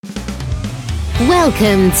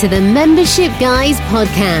Welcome to the Membership Guys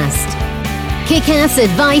podcast. Kick-ass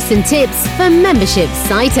advice and tips for membership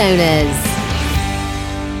site owners.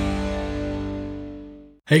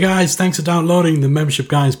 Hey guys, thanks for downloading the Membership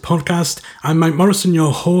Guys podcast. I'm Mike Morrison,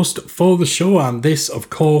 your host for the show, and this, of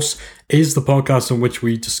course, is the podcast in which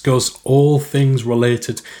we discuss all things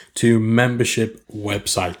related to membership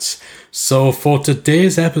websites. So for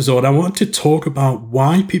today's episode, I want to talk about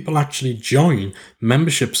why people actually join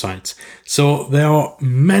membership sites. So there are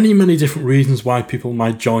many different reasons why people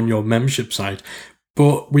might join your membership site,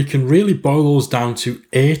 but we can really boil those down to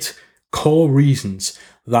 8 core reasons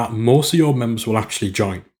that most of your members will actually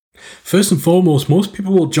join. First and foremost, most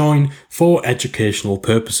people will join for educational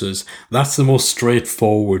purposes. That's the most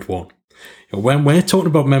straightforward one. When we're talking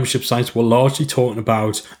about membership sites, we're largely talking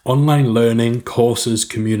about online learning, courses,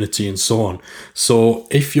 community, and so on. So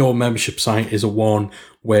if your membership site is a one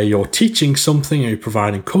where you're teaching something or you're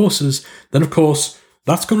providing courses, then of course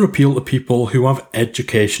that's going to appeal to people who have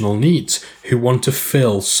educational needs, who want to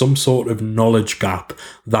fill some sort of knowledge gap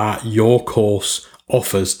that your course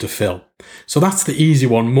offers to fill. So that's the easy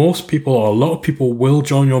one. Most people, or a lot of people, will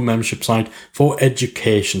join your membership site for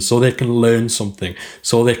education, so they can learn something,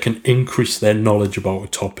 so they can increase their knowledge about a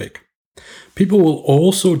topic. People will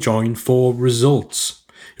also join for results.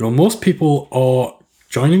 Most people are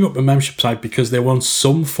joining up a membership site because they want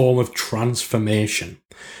some form of transformation.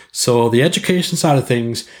 So the education side of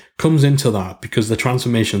things comes into that, because the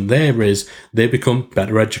transformation there is they become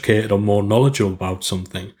better educated or more knowledgeable about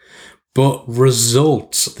something. But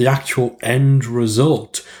results, the actual end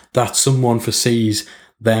result that someone foresees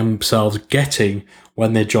themselves getting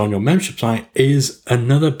when they join your membership site, is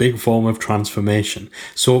another big form of transformation.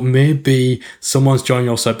 So it may be someone's joining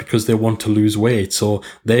your site because they want to lose weight, so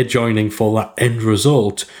they're joining for that end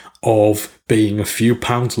result of being a few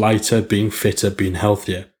pounds lighter, being fitter, being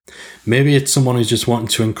healthier. Maybe it's someone who's just wanting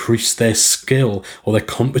to increase their skill or their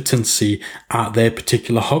competency at their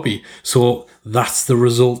particular hobby. So that's the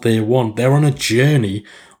result they want. They're on a journey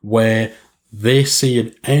where they see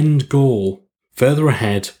an end goal further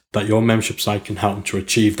ahead that your membership site can help them to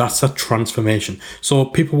achieve. That's that transformation. So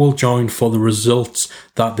people will join for the results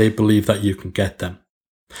that they believe that you can get them.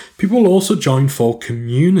 People will also join for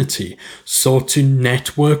community, so to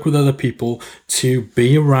network with other people, to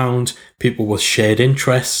be around people with shared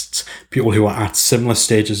interests, people who are at similar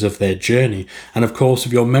stages of their journey. And of course,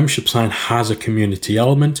 if your membership site has a community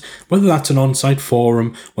element, whether that's an on-site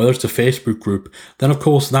forum, whether it's a Facebook group, then of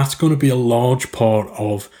course that's going to be a large part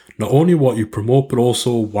of not only what you promote, but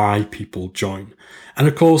also why people join. And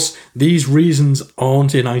of course, these reasons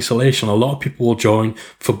aren't in isolation. A lot of people will join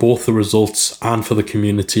for both the results and for the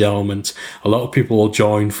community element. A lot of people will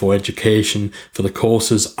join for education, for the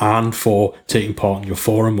courses, and for taking part in your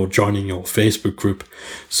forum or joining your Facebook group.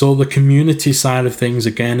 So the community side of things,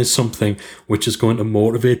 again, is something which is going to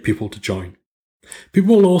motivate people to join.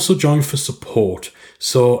 People will also join for support.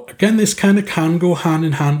 So again, this kind of can go hand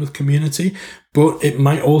in hand with community, but it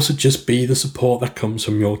might also just be the support that comes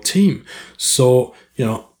from your team. So,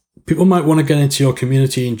 people might want to get into your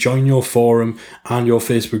community and join your forum and your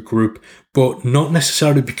Facebook group, but not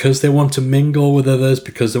necessarily because they want to mingle with others,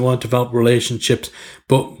 because they want to develop relationships,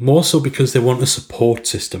 but more so because they want a support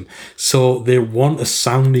system. So they want a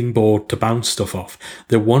sounding board to bounce stuff off.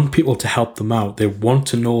 They want people to help them out. They want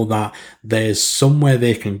to know that there's somewhere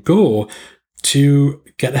they can go to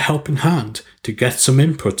get a helping hand, to get some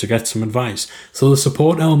input, to get some advice. So the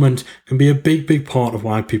support element can be a big part of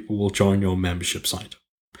why people will join your membership site.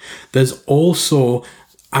 There's also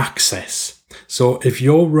access. So if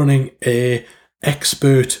you're running a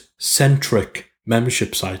expert-centric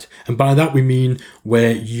membership site, and by that we mean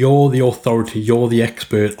where you're the authority, you're the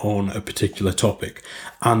expert on a particular topic,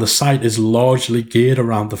 and the site is largely geared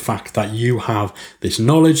around the fact that you have this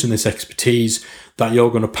knowledge and this expertise that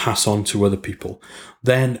you're going to pass on to other people,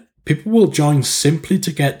 then people will join simply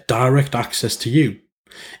to get direct access to you.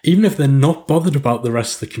 Even if they're not bothered about the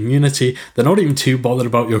rest of the community, they're not even too bothered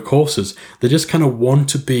about your courses. They just kind of want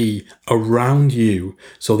to be around you.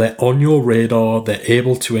 So they're on your radar. They're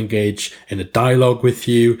able to engage in a dialogue with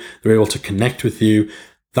you. They're able to connect with you.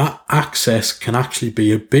 That access can actually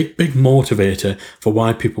be a big motivator for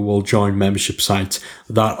why people will join membership sites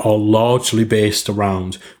that are largely based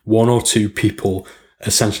around one or two people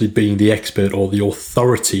essentially being the expert or the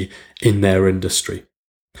authority in their industry.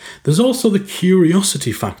 There's also the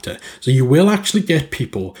curiosity factor. So you will actually get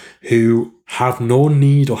people who have no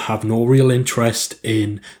need or have no real interest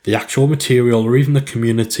in the actual material or even the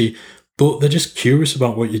community, but they're just curious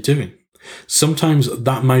about what you're doing. Sometimes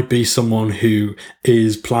that might be someone who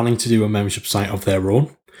is planning to do a membership site of their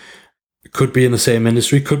own. could be in the same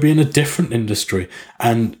industry, could be in a different industry.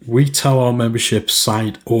 And we tell our membership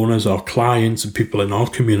site owners, our clients and people in our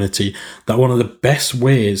community that one of the best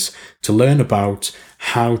ways to learn about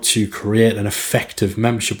how to create an effective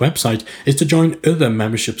membership website is to join other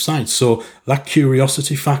membership sites. So that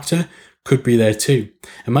curiosity factor could be there too.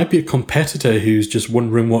 It might be a competitor who's just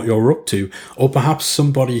wondering what you're up to, or perhaps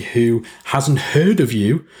somebody who hasn't heard of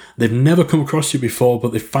you. They've never come across you before,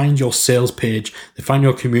 but they find your sales page, they find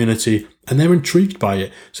your community, and they're intrigued by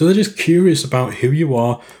it. So they're just curious about who you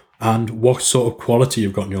are and what sort of quality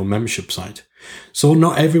you've got on your membership site. So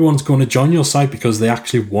not everyone's going to join your site because they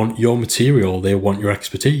actually want your material, they want your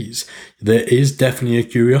expertise. There is definitely a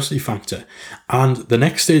curiosity factor. And the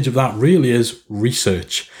next stage of that really is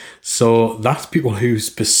research. So that's people who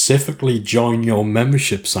specifically join your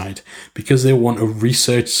membership site because they want to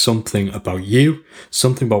research something about you,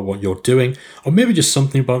 something about what you're doing, or maybe just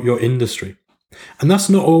something about your industry. And that's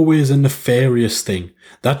not always a nefarious thing.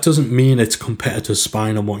 That doesn't mean it's competitors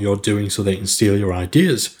spying on what you're doing so they can steal your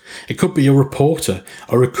ideas. It could be a reporter,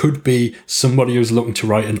 or it could be somebody who's looking to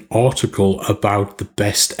write an article about the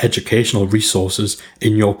best educational resources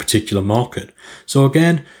in your particular market. So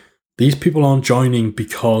again, these people aren't joining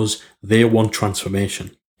because they want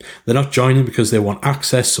transformation. They're not joining because they want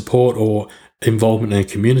access, support, or involvement in a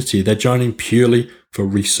community. They're joining purely for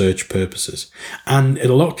research purposes. And in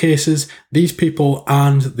a lot of cases, these people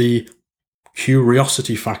and the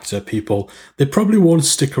curiosity factor people, they probably won't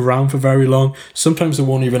stick around for very long. Sometimes they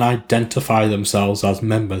won't even identify themselves as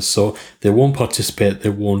members, so they won't participate, they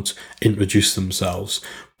won't introduce themselves.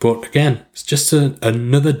 But again, it's just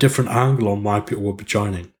another different angle on why people will be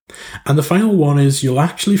joining. And the final one is you'll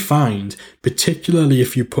actually find, particularly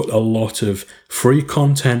if you put a lot of free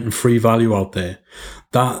content and free value out there,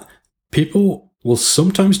 that people will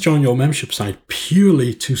sometimes join your membership site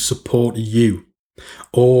purely to support you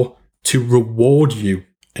or to reward you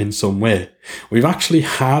in some way. We've actually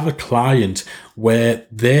had a client where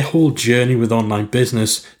their whole journey with online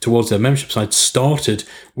business towards their membership site started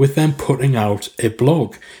with them putting out a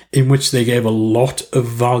blog in which they gave a lot of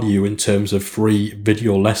value in terms of free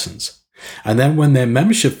video lessons. And then when their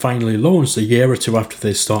membership finally launched a year or two after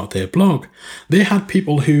they started their blog, they had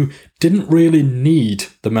people who didn't really need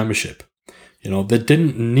the membership. They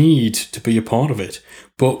didn't need to be a part of it,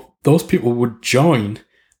 but those people would join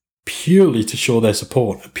purely to show their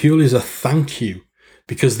support, purely as a thank you,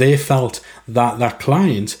 because they felt that that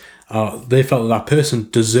client, they felt that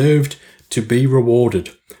person deserved to be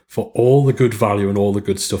rewarded for all the good value and all the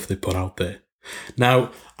good stuff they put out there.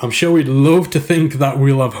 Now, I'm sure we'd love to think that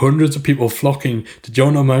we'll have hundreds of people flocking to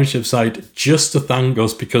join our membership site just to thank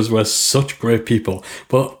us because we're such great people,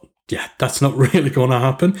 but yeah, that's not really going to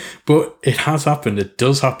happen, but it has happened. It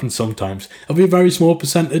does happen sometimes. It'll be a very small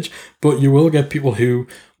percentage, but you will get people who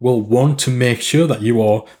will want to make sure that you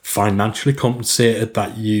are financially compensated,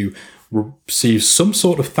 that you receive some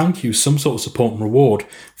sort of thank you, some sort of support and reward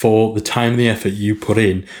for the time and the effort you put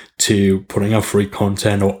in to putting out free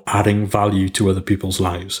content or adding value to other people's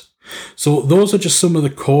lives. So those are just some of the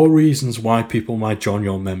core reasons why people might join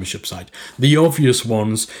your membership site. The obvious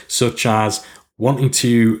ones, such as wanting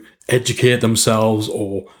to educate themselves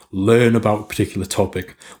or learn about a particular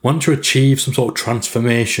topic, want to achieve some sort of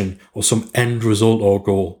transformation or some end result or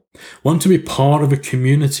goal, want to be part of a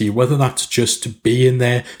community, whether that's just to be in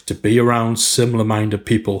there, to be around similar-minded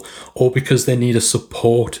people, or because they need a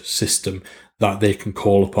support system that they can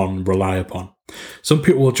call upon and rely upon. Some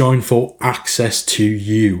people will join for access to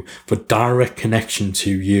you, for direct connection to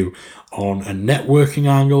you on a networking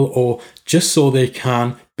angle, or just so they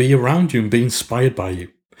can be around you and be inspired by you.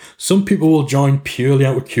 Some people will join purely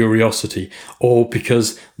out of curiosity or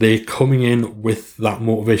because they're coming in with that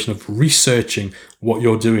motivation of researching what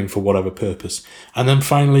you're doing for whatever purpose. And then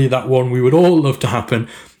finally, that one we would all love to happen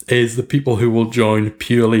is the people who will join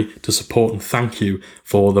purely to support and thank you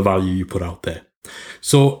for the value you put out there.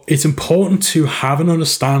 So it's important to have an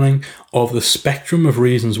understanding of the spectrum of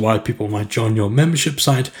reasons why people might join your membership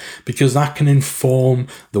site, because that can inform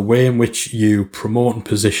the way in which you promote and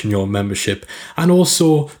position your membership, and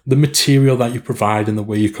also the material that you provide and the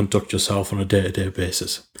way you conduct yourself on a day-to-day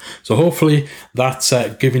basis. So hopefully that's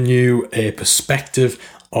given you a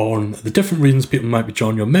perspective on the different reasons people might be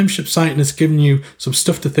joining your membership site, and it's given you some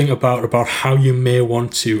stuff to think about how you may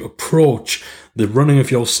want to approach the running of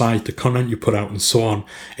your site, the content you put out and so on,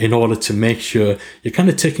 in order to make sure you're kind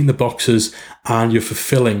of ticking the boxes and you're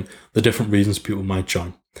fulfilling the different reasons people might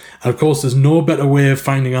join. And of course, there's no better way of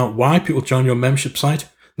finding out why people join your membership site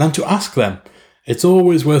than to ask them. It's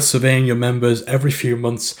always worth surveying your members every few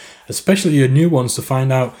months, especially your new ones, to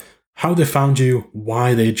find out how they found you,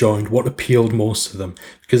 why they joined, what appealed most to them.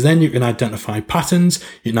 Because then you can identify patterns,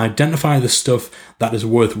 you can identify the stuff that is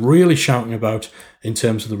worth really shouting about in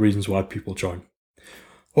terms of the reasons why people join.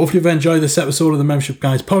 Hopefully you've enjoyed this episode of the Membership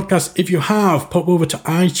Guys podcast. If you have, pop over to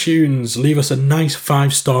iTunes, leave us a nice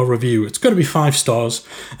 5-star review. It's got to be 5 stars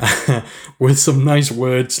with some nice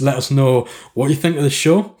words. Let us know what you think of the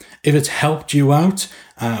show, if it's helped you out,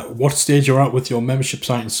 what stage you're at with your membership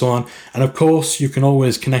site and so on. And of course, you can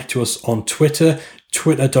always connect to us on Twitter,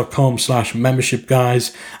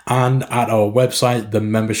 twitter.com/membershipguys, and at our website,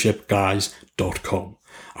 themembershipguys.com.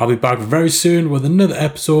 I'll be back very soon with another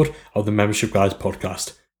episode of the Membership Guys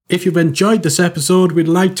podcast. If you've enjoyed this episode, we'd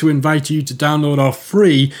like to invite you to download our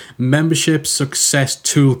free Membership Success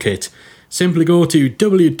Toolkit. Simply go to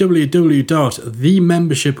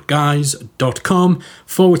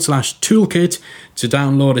www.themembershipguys.com/toolkit to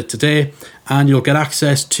download it today, and you'll get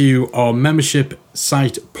access to our membership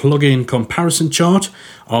site plugin comparison chart,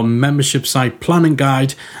 our membership site planning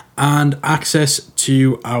guide, and access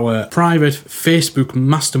to our private Facebook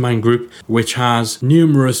mastermind group, which has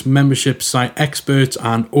numerous membership site experts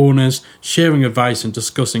and owners sharing advice and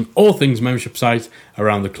discussing all things membership site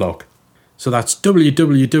around the clock. So that's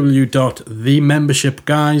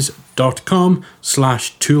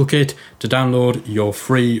www.themembershipguys.com/toolkit to download your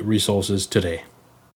free resources today.